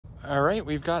All right,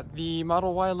 we've got the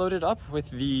Model Y loaded up with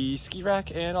the ski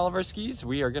rack and all of our skis.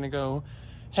 We are going to go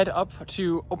head up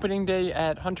to opening day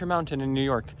at Hunter Mountain in New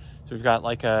York. So we've got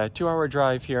like a 2-hour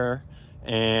drive here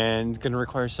and going to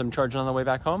require some charging on the way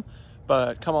back home.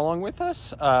 But come along with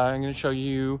us. I'm going to show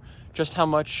you just how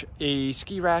much a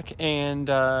ski rack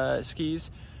and skis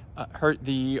hurt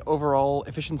the overall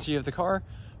efficiency of the car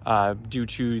due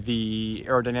to the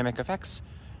aerodynamic effects.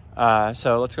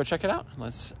 So let's go check it out.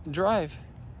 Let's drive.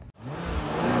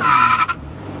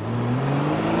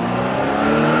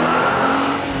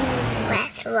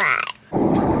 That's right.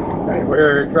 Alright,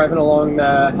 we're driving along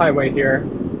the highway here,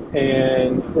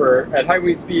 and we're at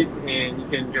highway speeds, and you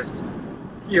can just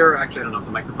hear, actually I don't know if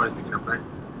the microphone is picking up, but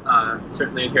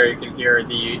certainly in here you can hear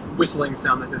the whistling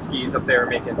sound that the skis up there are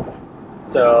making.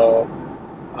 So,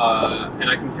 and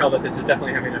I can tell that this is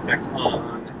definitely having an effect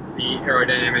on the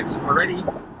aerodynamics already,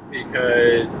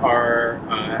 because our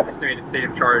estimated state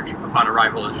of charge upon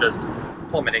arrival is just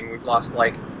plummeting. We've lost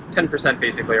like 10%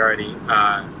 basically already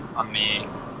on the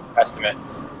estimate.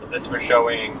 So this was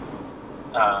showing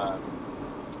a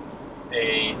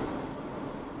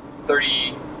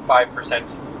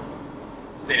 35%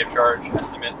 state of charge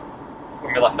estimate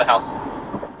when we left the house.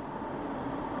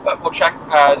 But we'll check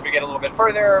as we get a little bit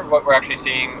further what we're actually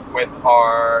seeing with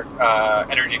our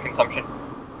energy consumption.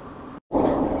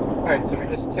 Alright, so we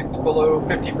just ticked below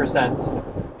 50%,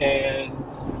 and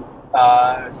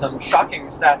some shocking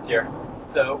stats here.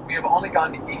 So we have only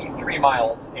gone 83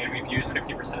 miles, and we've used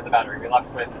 50% of the battery. We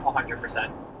left with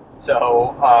 100%.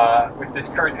 So with this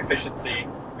current efficiency,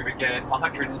 we would get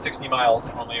 160 miles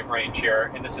only of range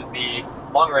here, and this is the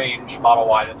long-range Model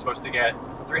Y that's supposed to get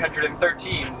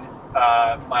 313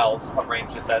 miles of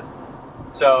range, it says.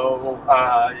 So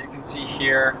you can see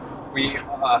here, we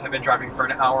have been driving for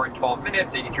an hour and 12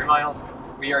 minutes, 83 miles.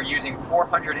 We are using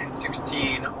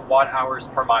 416 watt-hours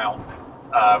per mile,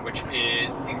 which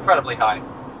is incredibly high.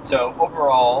 So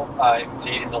overall, you can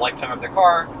see in the lifetime of the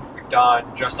car, we've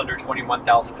done just under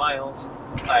 21,000 miles,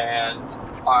 and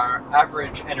our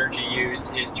average energy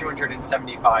used is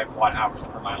 275 watt-hours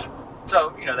per mile.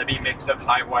 So, you know, that'd be a mix of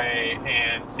highway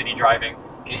and city driving.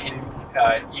 In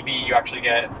EV, you actually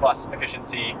get less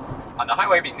efficiency on the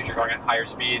highway because you're going at higher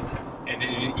speeds, and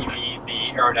in EV,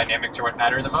 the aerodynamics are what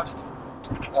matter the most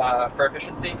for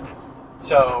efficiency.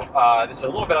 So this is a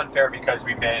little bit unfair because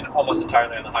we've been almost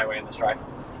entirely on the highway in this drive.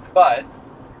 But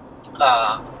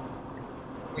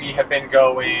we have been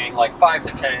going like 5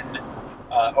 to 10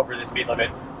 over the speed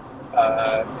limit, you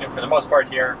know, for the most part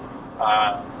here.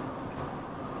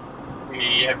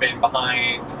 We have been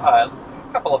behind a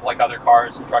couple of like other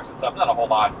cars, some trucks and stuff, not a whole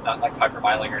lot, not like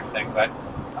hypermiling or anything, but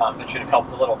it should have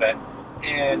helped a little bit.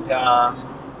 And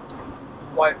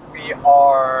what we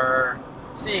are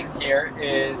seeing here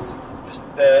is just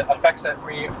the effects that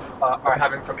we are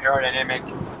having from aerodynamic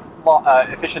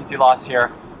efficiency loss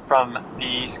here from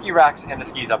the ski racks and the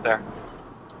skis up there.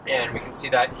 And we can see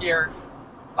that here.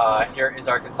 Here is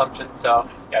our consumption. So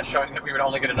yeah, showing that we would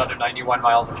only get another 91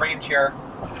 miles of range here,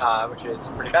 which is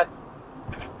pretty bad.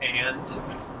 And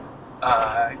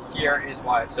here is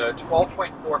why. So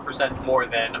 12.4% more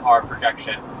than our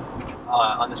projection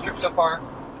on this trip so far.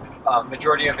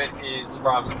 Majority of it is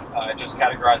from just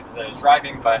categorized as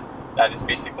driving, but that is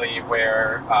basically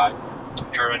where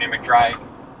aerodynamic drag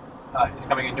is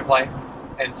coming into play.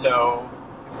 And so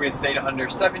if we had stayed under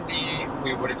 70,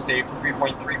 we would have saved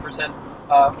 3.3%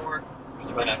 more, which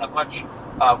is really not that much.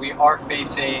 We are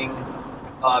facing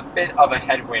a bit of a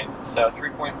headwind, so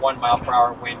 3.1 mile per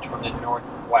hour wind from the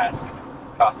northwest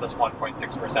cost us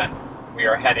 1.6%. We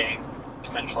are heading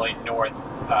essentially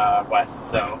northwest,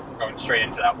 so we're going straight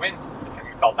into that wind, and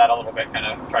we felt that a little bit, kind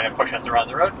of trying to push us around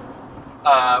the road.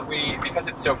 Because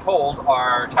it's so cold,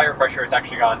 our tire pressure has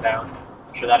actually gone down.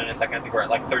 I'll show that in a second. I think we're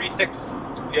at like 36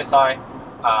 psi.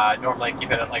 Normally keep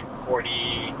it at like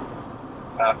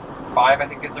 45, I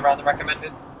think is around the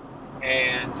recommended.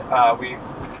 And we've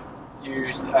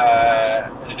used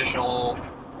an additional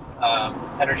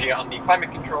energy on the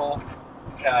climate control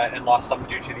and lost some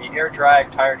due to the air drag,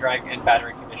 tire drag, and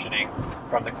battery conditioning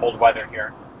from the cold weather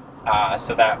here.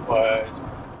 So that was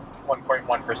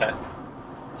 1.1%.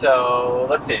 So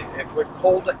let's see, would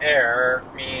cold air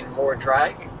mean more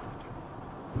drag?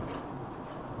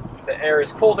 If the air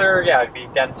is colder, yeah, it'd be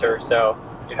denser, so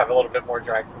you'd have a little bit more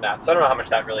drag from that. So I don't know how much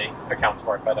that really accounts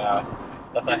for it, but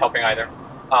that's not helping either.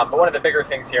 But one of the bigger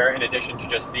things here, in addition to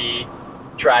just the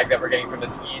drag that we're getting from the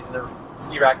skis and the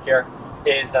ski rack here,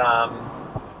 is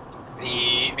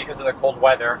because of the cold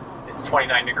weather, it's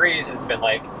 29 degrees and it's been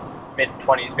like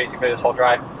mid-20s basically this whole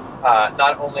drive.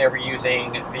 Not only are we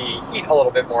using the heat a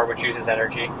little bit more, which uses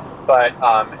energy, but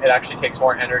it actually takes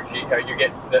more energy. You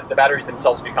get the batteries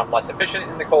themselves become less efficient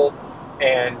in the cold,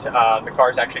 and the car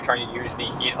is actually trying to use the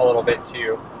heat a little bit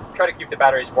to try to keep the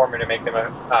batteries warmer to make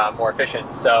them more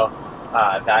efficient. So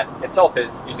that itself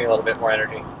is using a little bit more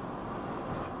energy.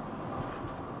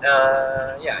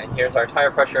 Yeah, and here's our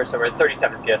tire pressure. So we're at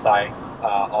 37 psi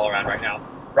all around right now.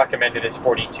 Recommended is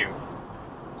 42.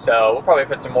 So we'll probably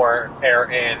put some more air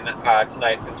in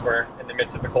tonight since we're in the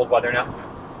midst of the cold weather now.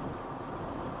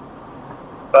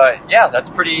 But yeah, that's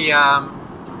pretty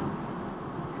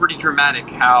dramatic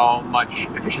how much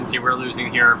efficiency we're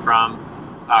losing here from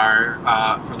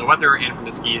from the weather and from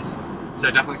the skis. So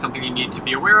definitely something you need to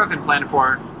be aware of and plan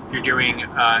for if you're doing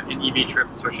an EV trip,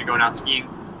 especially going out skiing.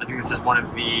 I think this is one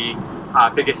of the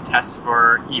biggest tests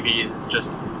for EVs, is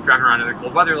just driving around in the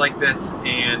cold weather like this,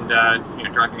 and you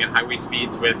know, driving at highway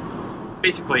speeds with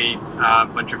basically a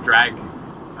bunch of drag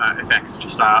effects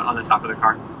just on the top of the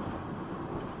car.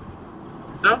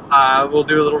 So we'll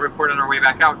do a little report on our way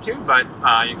back out too, but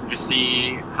you can just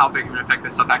see how big of an effect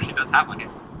this stuff actually does have on you.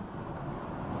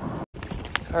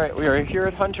 All right, we are here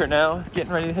at Hunter now,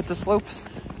 getting ready to hit the slopes,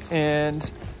 and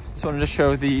just wanted to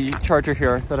show the charger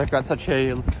here that I've got such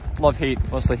a love-hate,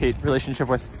 mostly hate relationship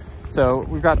with. So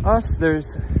we've got us,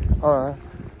 there's a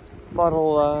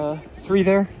Model 3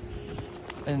 there,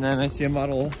 and then I see a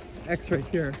Model X right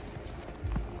here.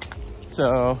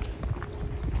 So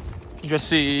you just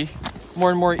see more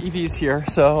and more EVs here.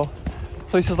 So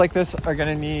places like this are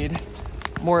gonna need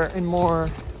more and more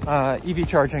EV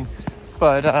charging.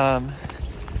 But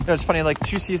you know, it's funny, like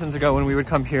 2 seasons ago when we would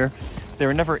come here, there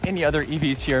were never any other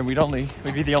EVs here, and we'd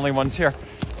be the only ones here.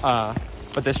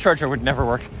 But this charger would never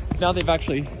work. Now they've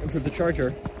actually improved the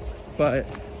charger, but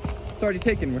it's already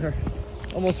taken. We're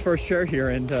almost first share here,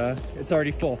 and it's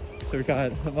already full. So we've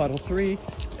got a Model 3,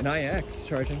 an iX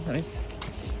charging, nice.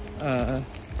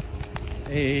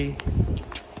 A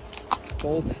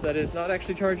Bolt that is not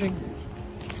actually charging,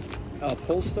 a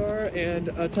Polestar, and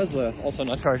a Tesla also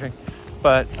not charging.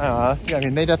 But yeah, I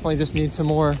mean, they definitely just need some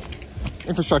more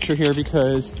infrastructure here,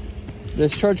 because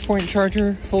this charge point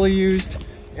charger fully used,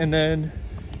 and then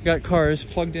you got cars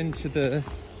plugged into the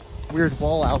weird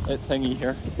wall outlet thingy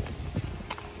here.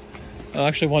 Well,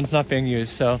 actually one's not being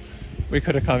used, so we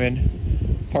could have come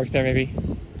in, parked there maybe.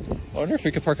 I wonder if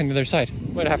we could park on the other side.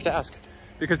 Might have to ask,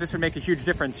 because this would make a huge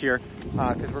difference here,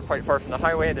 because we're quite far from the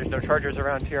highway, there's no chargers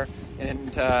around here,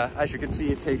 and as you can see,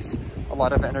 it takes a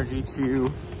lot of energy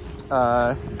to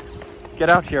get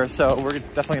out here, so we're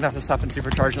definitely gonna have to stop and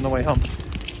supercharge on the way home.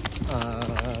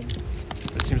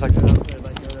 It seems like there's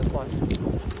this one.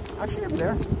 Actually over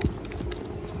there.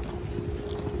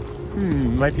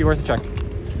 Might be worth a check.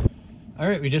 All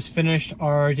right, we just finished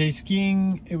our day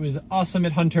skiing. It was awesome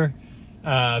at Hunter.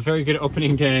 Very good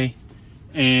opening day.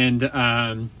 And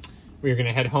we're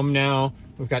gonna head home now.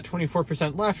 We've got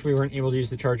 24% left. We weren't able to use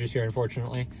the chargers here,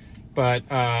 unfortunately. But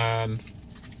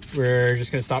we're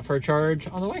just gonna stop for a charge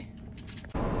on the way.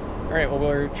 All right, well,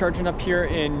 we're charging up here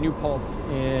in New Paltz,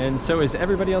 and so is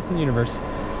everybody else in the universe.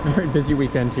 Very busy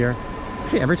weekend here.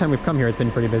 Actually, every time we've come here, it's been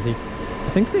pretty busy. I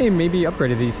think they maybe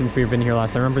upgraded these since we've been here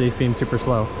last. I remember these being super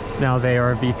slow. Now they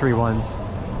are V3 ones,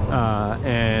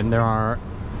 and there are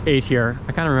 8 here.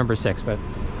 I kind of remember 6, but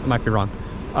I might be wrong.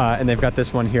 And they've got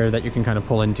this one here that you can kind of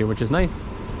pull into, which is nice.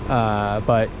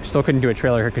 But still couldn't do a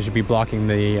trailer here because you'd be blocking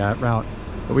the route.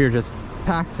 But we were just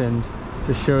packed, and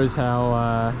just shows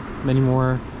how many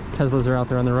more Teslas are out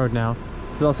there on the road now.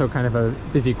 This is also kind of a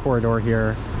busy corridor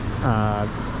here,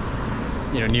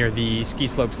 you know, near the ski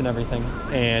slopes and everything.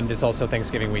 And it's also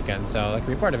Thanksgiving weekend, so that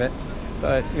can be part of it.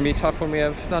 But it's gonna be tough when we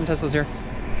have non-Teslas here.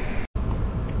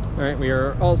 All right, we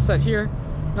are all set here.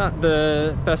 Not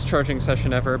the best charging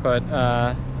session ever, but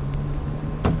I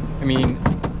mean,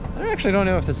 I actually don't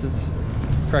know if this is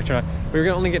correct or not. We were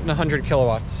only getting 100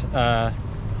 kilowatts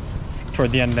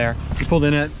toward the end there. We pulled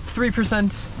in at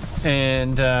 3%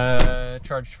 and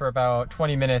charged for about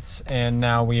 20 minutes, and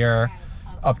now we are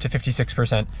up to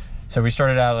 56%. So we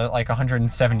started out at like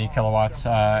 170 kilowatts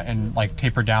and like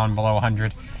tapered down below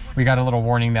 100. We got a little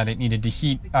warning that it needed to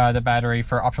heat the battery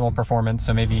for optimal performance,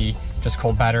 so maybe just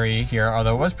cold battery here,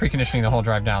 although it was preconditioning the whole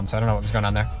drive down, so I don't know what was going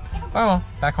on there. Oh well,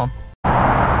 back home.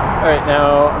 All right,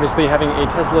 now obviously having a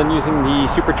Tesla and using the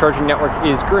supercharging network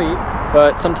is great,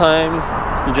 but sometimes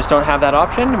you just don't have that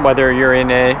option, whether you're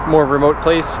in a more remote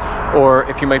place or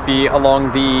if you might be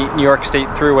along the New York State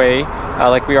Thruway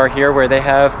like we are here, where they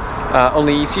have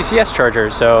only CCS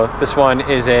chargers. So this one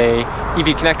is a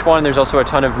EV Connect one. There's also a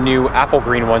ton of new Apple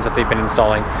Green ones that they've been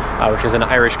installing, which is an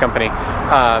Irish company.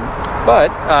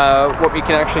 But what we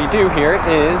can actually do here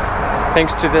is,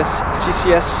 thanks to this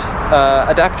CCS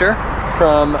adapter,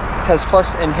 from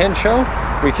Tesplus and Hansshow,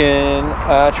 we can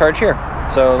charge here.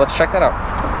 So let's check that out.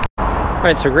 All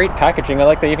right, so great packaging. I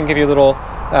like they even give you a little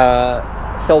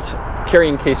felt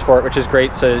carrying case for it, which is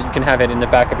great, so you can have it in the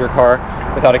back of your car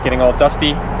without it getting all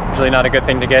dusty. Usually not a good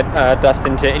thing to get dust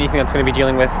into anything that's going to be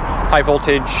dealing with high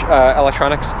voltage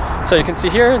electronics. So you can see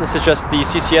here, this is just the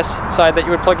CCS side that you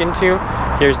would plug into.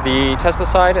 Here's the Tesla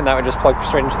side, and that would just plug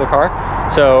straight into the car.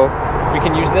 So we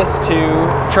can use this to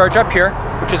charge up here,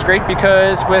 which is great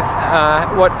because with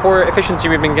what poor efficiency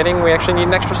we've been getting, we actually need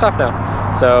an extra stop now.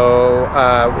 So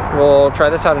we'll try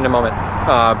this out in a moment.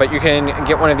 But you can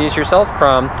get one of these yourself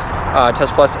from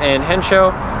Tesplus and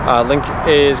Hansshow. Link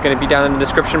is going to be down in the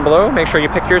description below. Make sure you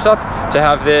pick yours up to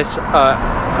have this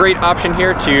great option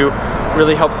here to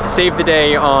really help save the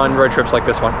day on road trips like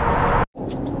this one.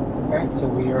 Alright, so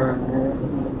we are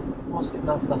almost getting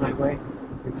off the highway.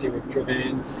 You can see we've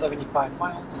driven 75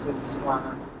 miles since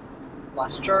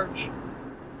last charge,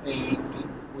 and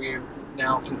we're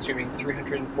now consuming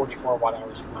 344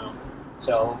 watt-hours per mile.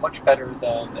 So much better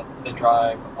than the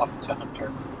drive up to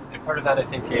Hunter. And part of that, I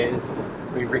think, is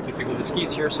we reconfigured the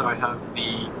skis here, so I have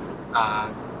the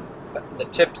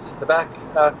tips at the back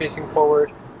facing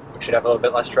forward, which should have a little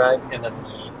bit less drag, and then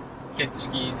the kids'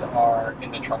 skis are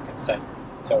in the trunk instead.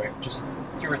 So we have just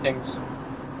fewer things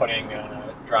putting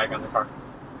drag on the car.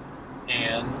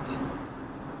 And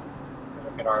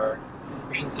look at our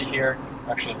efficiency here,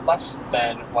 actually less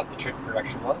than what the trip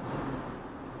production was.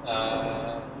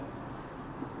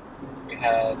 We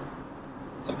had,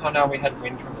 somehow now we had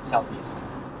wind from the southeast,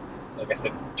 so I guess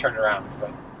it turned around, but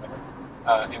whatever.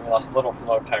 And we lost a little from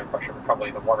low tire pressure, but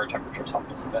probably the warmer temperatures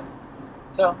helped us a bit.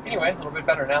 So anyway, a little bit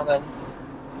better now than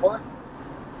before.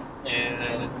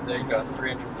 And there you go,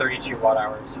 332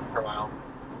 watt-hours per mile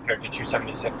compared to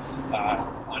 276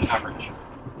 on average.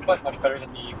 But much better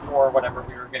than the 4 whatever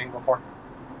we were getting before.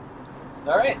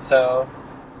 Alright, so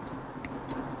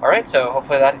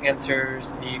hopefully that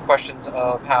answers the questions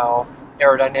of how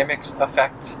aerodynamics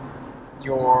affect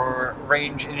your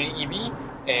range in an EV,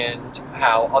 and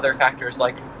how other factors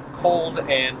like cold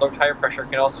and low tire pressure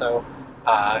can also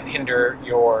hinder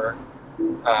your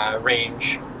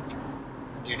range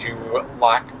due to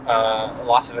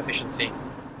loss of efficiency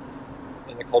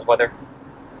in the cold weather.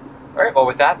 Alright, well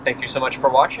with that, thank you so much for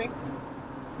watching.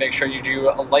 Make sure you do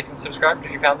like and subscribe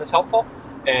if you found this helpful,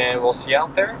 and we'll see you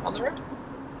out there on the road.